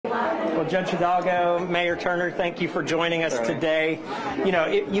Well, Judge Hidalgo, Mayor Turner, thank you for joining us today. You know,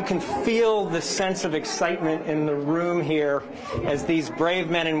 you can feel the sense of excitement in the room here as these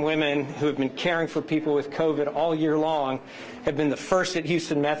brave men and women who have been caring for people with COVID all year long have been the first at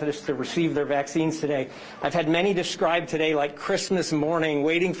Houston Methodist to receive their vaccines today. I've had many described today like Christmas morning,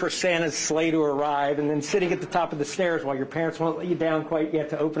 waiting for Santa's sleigh to arrive, and then sitting at the top of the stairs while your parents won't let you down quite yet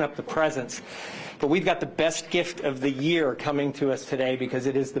to open up the presents. But we've got the best gift of the year coming to us today because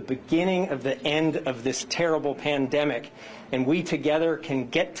it is the beginning of the end of this terrible pandemic. And we together can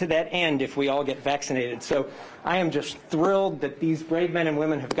get to that end if we all get vaccinated. So I am just thrilled that these brave men and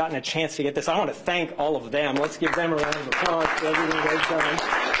women have gotten a chance to get this. I want to thank all of them. Let's give them a round of applause for everything they've done.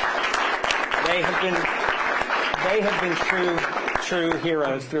 They have been true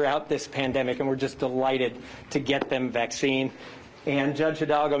heroes throughout this pandemic, and we're just delighted to get them vaccine. And Judge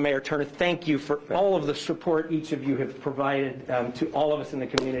Hidalgo, Mayor Turner, thank you for all of the support each of you have provided to all of us in the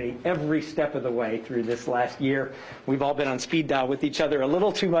community every step of the way through this last year. We've all been on speed dial with each other a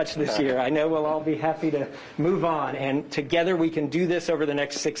little too much this year. I know we'll all be happy to move on, and together we can do this over the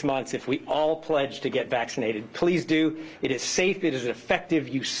next 6 months if we all pledge to get vaccinated. Please do. It is safe. It is effective.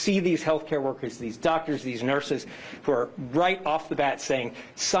 You see these healthcare workers, these doctors, these nurses who are right off the bat saying,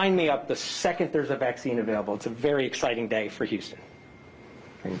 sign me up the second there's a vaccine available. It's a very exciting day for Houston.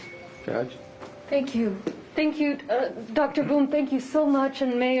 Thanks. Judge? Thank you. Thank you, Dr. Boone. Thank you so much,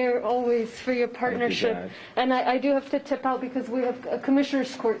 and Mayor, always for your partnership. Thank you, and I do have to tip out because we have a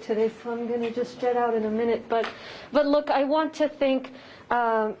commissioner's court today, so I'm going to just jet out in a minute. But look, I want to thank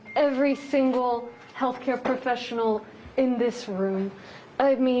every single healthcare professional in this room.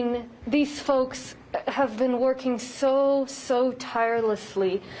 I mean, these folks have been working so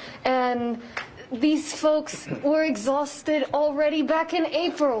tirelessly, and these folks were exhausted already back in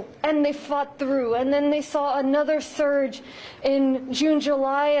April, and they fought through. And then they saw another surge in June,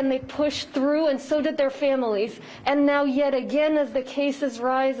 July, and they pushed through, and so did their families. And now yet again, as the cases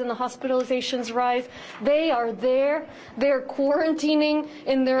rise and the hospitalizations rise, they are there. They're quarantining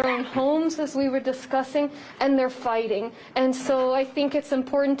in their own homes, as we were discussing, and they're fighting. And so I think it's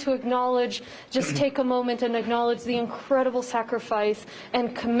important to acknowledge, just take a moment and acknowledge the incredible sacrifice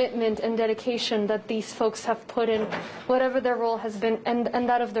and commitment and dedication that these folks have put in, whatever their role has been, and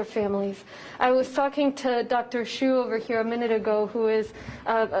that of their families. I was talking to Dr. Shu over here a minute ago, who is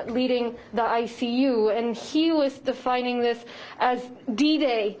leading the ICU, and he was defining this as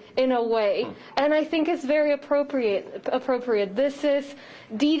D-Day in a way, and I think it's very appropriate. This is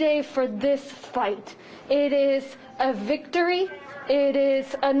D-Day for this fight. It is a victory. It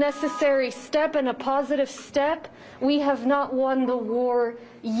is a necessary step and a positive step. We have not won the war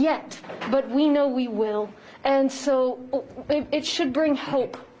yet, but we know we will. And so it should bring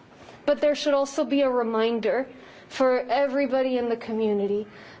hope. But there should also be a reminder for everybody in the community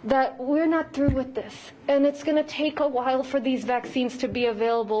that we're not through with this. And it's going to take a while for these vaccines to be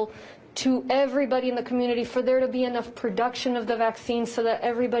available to everybody in the community, for there to be enough production of the vaccine so that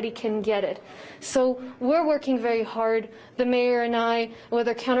everybody can get it. So we're working very hard, the mayor and I, with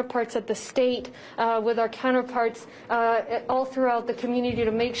our counterparts at the state, with our counterparts all throughout the community,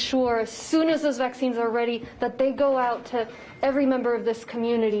 to make sure as soon as those vaccines are ready that they go out to every member of this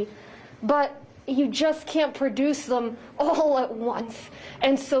community. But you just can't produce them all at once.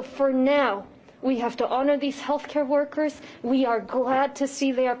 And so for now, we have to honor these healthcare workers. We are glad to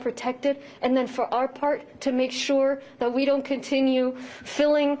see they are protected. And then for our part, to make sure that we don't continue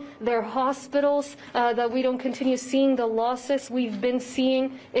filling their hospitals, that we don't continue seeing the losses we've been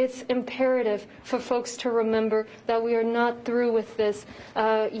seeing. It's imperative for folks to remember that we are not through with this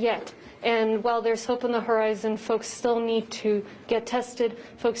yet. And while there's hope on the horizon, folks still need to get tested.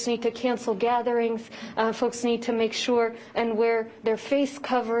 Folks need to cancel gatherings. Folks need to make sure and wear their face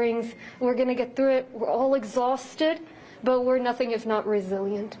coverings. We're going to get through it. We're all exhausted, but we're nothing if not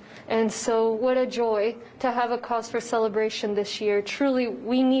resilient. And so what a joy to have a cause for celebration this year. Truly,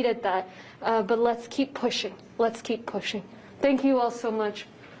 we needed that. But let's keep pushing. Let's keep pushing. Thank you all so much.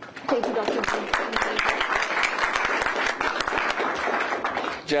 Thank you, Dr. Boone.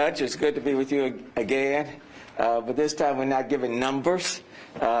 Judge, it's good to be with you again, but this time we're not giving numbers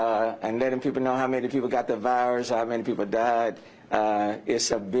and letting people know how many people got the virus, how many people died.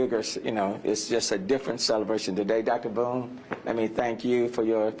 It's a bigger, it's just a different celebration today. Dr. Boone, let me thank you for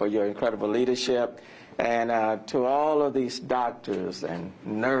your incredible leadership, and to all of these doctors and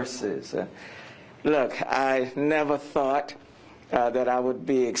nurses. Look, I never thought that I would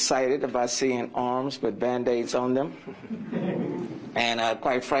be excited about seeing arms with Band-Aids on them. And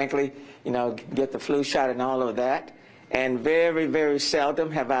quite frankly, get the flu shot and all of that. And very, very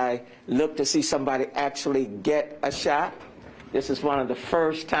seldom have I looked to see somebody actually get a shot. This is one of the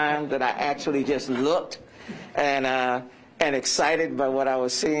first times that I actually just looked and excited by what I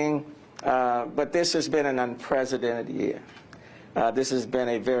was seeing. But this has been an unprecedented year. This has been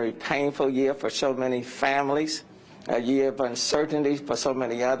a very painful year for so many families, a year of uncertainty for so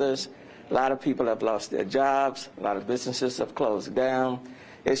many others. A lot of people have lost their jobs. A lot of businesses have closed down.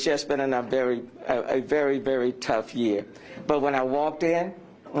 It's just been a very, very tough year. But when I walked in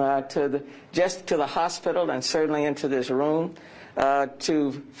to the hospital and certainly into this room,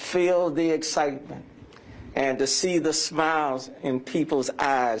 to feel the excitement and to see the smiles in people's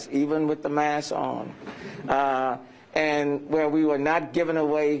eyes, even with the mask on, and where we were not giving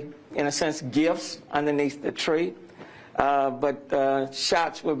away, in a sense, gifts underneath the tree, but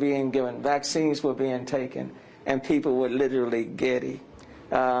shots were being given, vaccines were being taken, and people were literally giddy.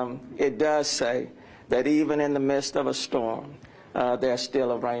 It does say that even in the midst of a storm, there's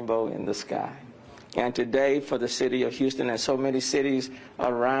still a rainbow in the sky. And today, for the city of Houston and so many cities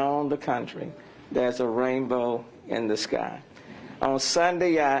around the country, there's a rainbow in the sky. On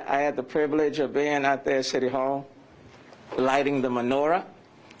Sunday, I had the privilege of being out there at City Hall, lighting the menorah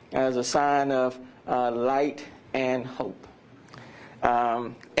as a sign of light and hope.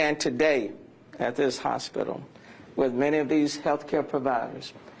 And today, at this hospital, with many of these healthcare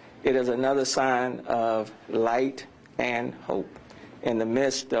providers, it is another sign of light and hope in the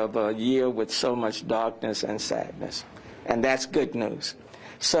midst of a year with so much darkness and sadness. And that's good news.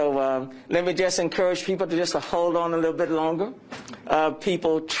 So let me just encourage people to just hold on a little bit longer.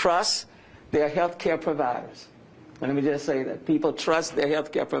 People trust their healthcare providers. And let me just say that people trust their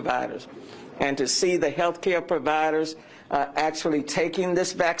healthcare providers. And to see the healthcare providers actually taking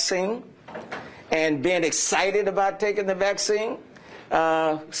this vaccine and being excited about taking the vaccine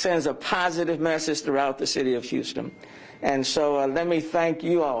sends a positive message throughout the city of Houston. And so let me thank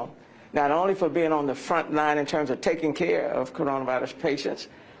you all, not only for being on the front line in terms of taking care of coronavirus patients,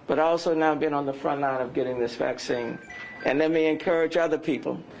 but also now being on the front line of getting this vaccine. And let me encourage other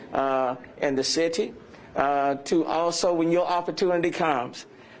people in the city to also, when your opportunity comes,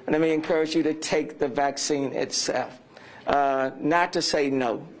 let me encourage you to take the vaccine itself. Not to say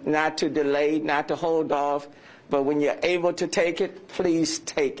no, not to delay, not to hold off, but when you're able to take it, please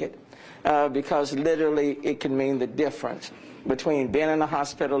take it. Because literally it can mean the difference between being in the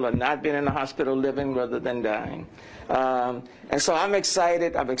hospital or not being in the hospital, living rather than dying. And so I'm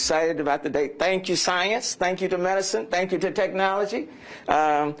excited. I'm excited about the day. Thank you, science. Thank you to medicine. Thank you to technology.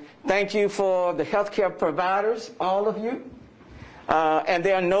 Thank you for the healthcare providers, all of you. And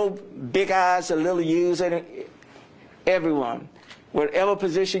there are no big eyes or little U's in it. Everyone. Whatever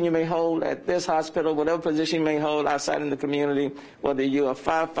position you may hold at this hospital, whatever position you may hold outside in the community, whether you're a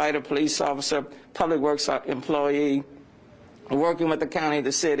firefighter, police officer, public works employee, working with the county, the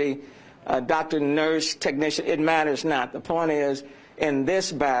city, doctor, nurse, technician, it matters not. The point is, in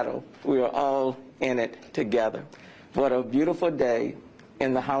this battle, we are all in it together. What a beautiful day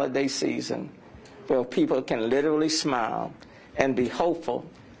in the holiday season where people can literally smile and be hopeful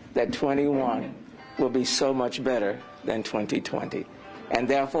that 21 will be so much better than 2020. And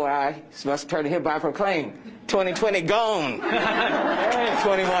therefore, I must turn hereby proclaim 2020 gone,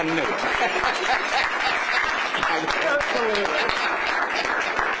 21 new.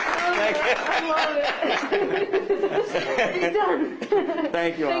 You're done.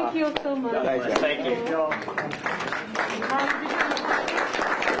 Thank you all. Thank you so much. Thank you.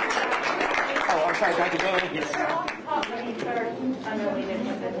 Oh, I'm sorry, Dr. Bill. Yes. Unrelated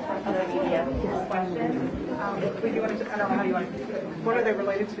to this other media question. I don't know how you want to. What are they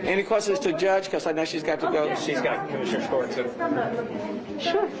related to? Any questions to Judge? Because I know she's got to go. She's got Commissioner Schwartz.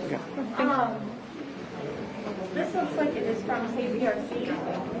 Sure. This looks like it is from KBRC.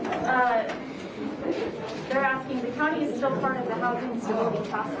 They're asking, the county is still part of the Housing Stability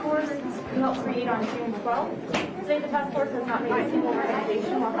Task Force we helped create on June 12th. Today, the task force has not made a single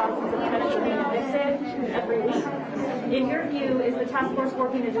recommendation while thousands of tenants remain evicted every week. In your view, is the task force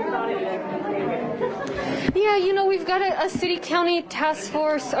working as you thought it would? Yeah, you know, we've got a city-county task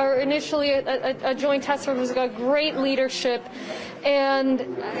force, or initially a joint task force who's got great leadership. And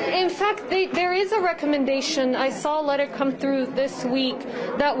in fact, there is a recommendation. I saw a letter come through this week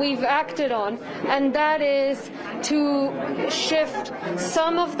that we've acted on, and that is to shift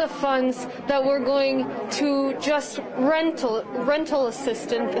some of the funds that we're going to just rental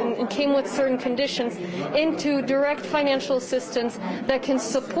assistance and came with certain conditions into direct financial assistance that can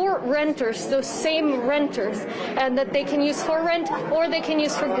support renters, those same renters, and that they can use for rent, or they can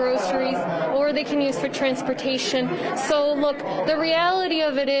use for groceries, or they can use for transportation. So look, The reality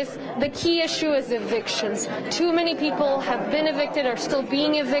of it is the key issue is evictions. Too many people have been evicted, are still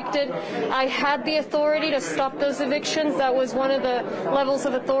being evicted. I had the authority to stop those evictions. That was one of the levels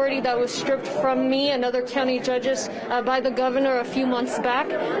of authority that was stripped from me and other county judges by the governor a few months back.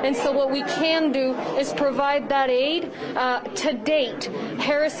 And so what we can do is provide that aid. To date,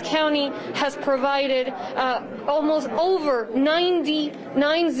 Harris County has provided almost over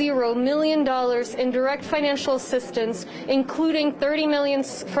 $90 million in direct financial assistance, including $30 million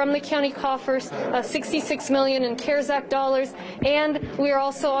from the county coffers, $66 million in CARES Act dollars, and we are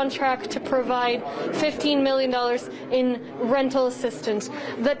also on track to provide $15 million in rental assistance.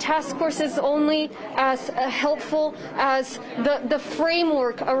 The task force is only as helpful as the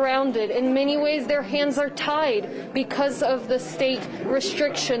framework around it. In many ways, their hands are tied because of the state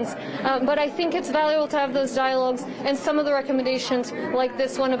restrictions, but I think it's valuable to have those dialogues, and some of the recommendations like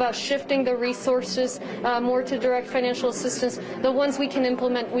this one about shifting the resources more to direct financial assistance, the ones we can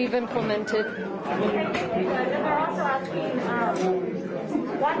implement, we've implemented. They're also asking,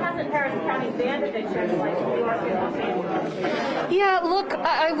 why hasn't Harris County banned evictions like New York and Los Angeles? Yeah, look,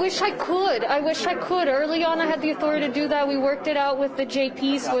 I wish I could. I wish I could. Early on, I had the authority to do that. We worked it out with the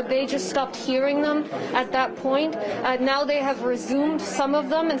JPs where they just stopped hearing them at that point. Now they have resumed some of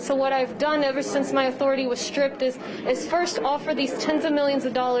them, and so what I've done ever since my authority was stripped is first offer these tens of millions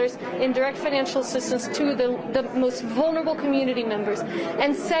of dollars in direct financial assistance to the most vulnerable community members,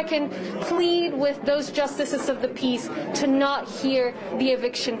 and second, plead with those justices of the peace to not hear the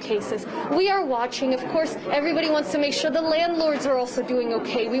eviction cases. We are watching. Of course, everybody wants to make sure the landlords are also doing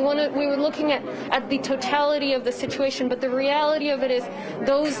okay. We were looking at the totality of the situation, but the reality of it is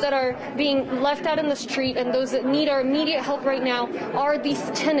those that are being left out in the street and those that need our immediate help right now are these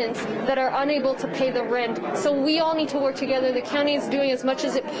tenants that are unable to pay the rent. So we all need to work together. The county is doing as much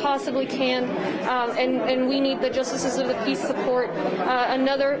as it possibly can, and we need the justices of the peace support.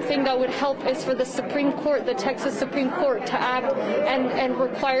 Another thing that would help is for the Supreme Court, the Texas Supreme Court, to act and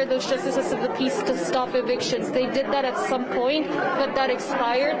require those justices of the peace to stop evictions. They did that at some point, but that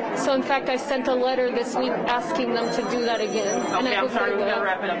expired. So in fact, I sent a letter this week asking them to do that again. Okay, I'm sorry, we gotta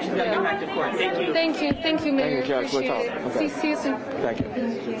wrap it up. She's gotta get back to court. Thank you. Thank you, Mayor. Thank you, Judge. Appreciate it. Okay. See you soon. Thank you.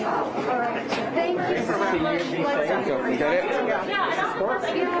 Thank you so much. You got it? Yeah, and also,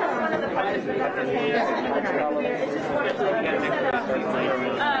 one of the questions that Dr. Taylor is just one of the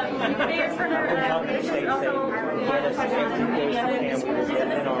Mayor Turner also had a question on the other. This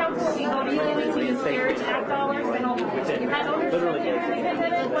council will be voting to use CARES Act dollars, and you had ownership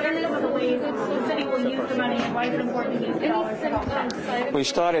of what are some of the ways the city will use the money, and why is it important to use the dollars? We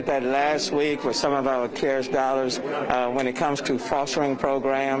started that last week with some of our CARES dollars. When it comes to fostering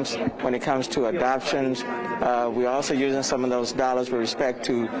programs, when it comes to adoptions, we're also using some of those dollars with respect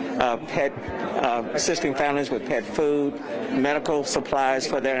to assisting families with pet food, medical supplies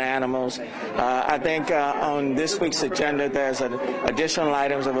for their animals. I think on this week's agenda, there's additional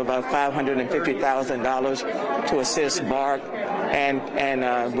items of about $550,000 to assist BARC and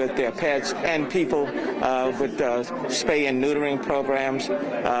with their pets and people with spay and neutering programs.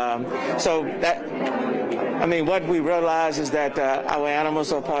 So that, I mean, what we realize is that our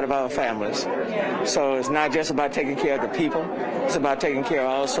animals are part of our families. So it's not just about taking care of the people. It's about taking care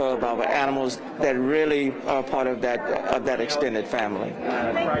also of our animals that really are part of that extended family.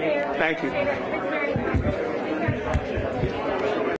 Thank you.